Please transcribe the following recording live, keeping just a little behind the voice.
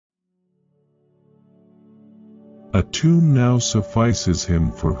A tomb now suffices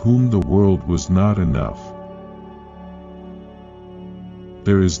him for whom the world was not enough.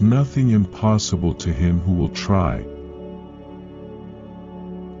 There is nothing impossible to him who will try.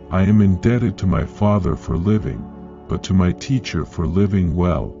 I am indebted to my Father for living, but to my teacher for living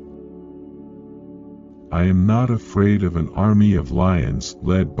well. I am not afraid of an army of lions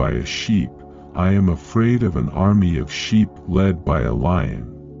led by a sheep. I am afraid of an army of sheep led by a lion.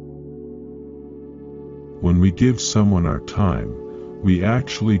 When we give someone our time, we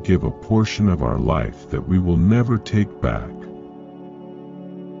actually give a portion of our life that we will never take back.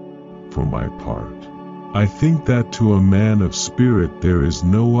 For my part, I think that to a man of spirit there is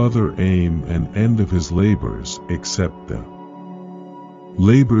no other aim and end of his labors except the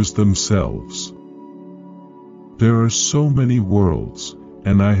labors themselves. There are so many worlds,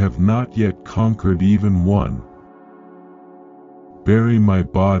 and I have not yet conquered even one. Bury my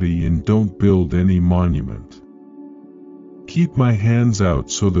body and don't build any monument. Keep my hands out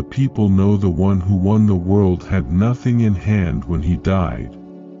so the people know the one who won the world had nothing in hand when he died.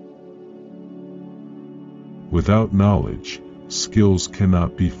 Without knowledge, skills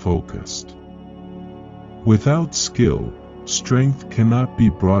cannot be focused. Without skill, strength cannot be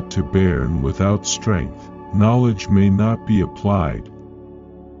brought to bear, and without strength, knowledge may not be applied.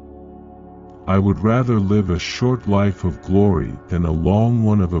 I would rather live a short life of glory than a long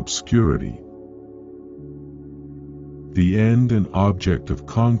one of obscurity. The end and object of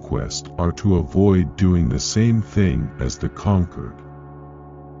conquest are to avoid doing the same thing as the conquered.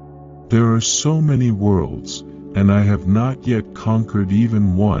 There are so many worlds, and I have not yet conquered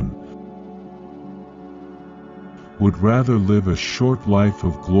even one. Would rather live a short life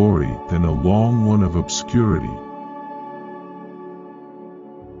of glory than a long one of obscurity.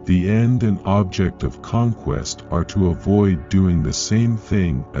 The end and object of conquest are to avoid doing the same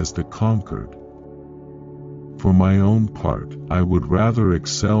thing as the conquered. For my own part, I would rather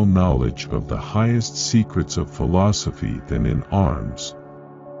excel knowledge of the highest secrets of philosophy than in arms.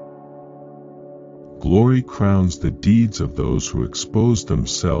 Glory crowns the deeds of those who expose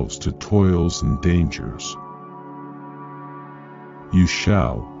themselves to toils and dangers. You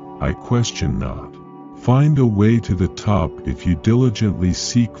shall, I question not, find a way to the top if you diligently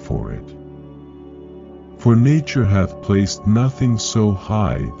seek for it. For nature hath placed nothing so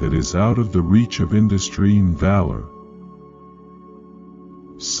high that is out of the reach of industry and valor.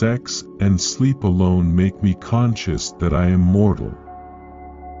 Sex and sleep alone make me conscious that I am mortal.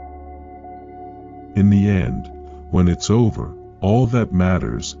 In the end, when it's over, all that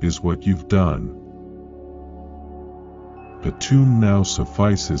matters is what you've done. A tomb now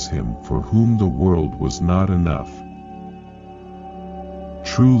suffices him for whom the world was not enough.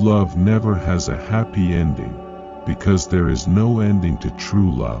 True love never has a happy ending, because there is no ending to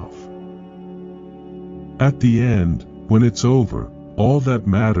true love. At the end, when it's over, all that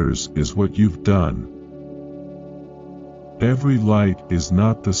matters is what you've done. Every light is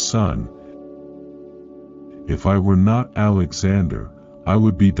not the sun. If I were not Alexander, I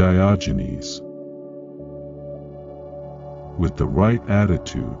would be Diogenes. With the right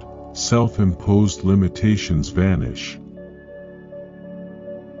attitude, self-imposed limitations vanish.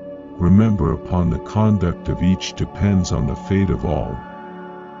 Remember, upon the conduct of each depends on the fate of all.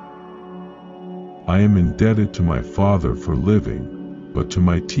 I am indebted to my Father for living, but to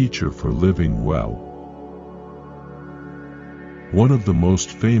my teacher for living well. One of the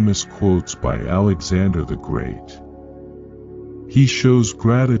most famous quotes by Alexander the Great. He shows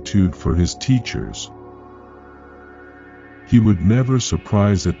gratitude for his teachers. He would never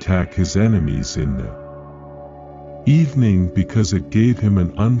surprise attack his enemies in the evening because it gave him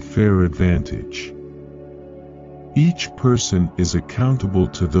an unfair advantage. Each person is accountable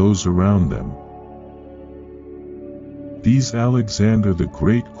to those around them. These Alexander the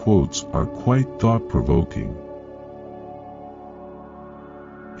Great quotes are quite thought-provoking.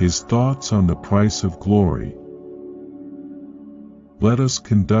 His thoughts on the price of glory. Let us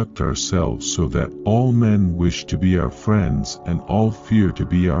conduct ourselves so that all men wish to be our friends and all fear to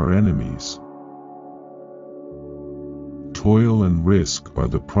be our enemies. Toil and risk are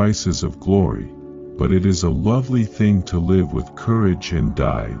the prices of glory, but it is a lovely thing to live with courage and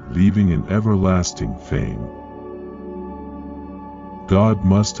die leaving an everlasting fame. God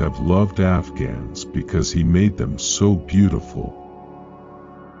must have loved Afghans because he made them so beautiful.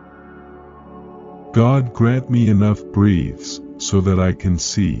 God grant me enough breaths so that I can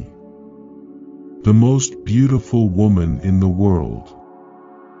see the most beautiful woman in the world,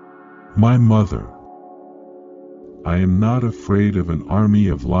 my mother. I am not afraid of an army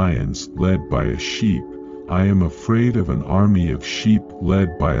of lions led by a sheep. I am afraid of an army of sheep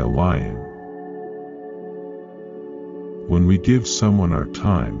led by a lion. When we give someone our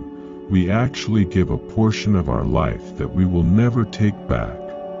time, we actually give a portion of our life that we will never take back.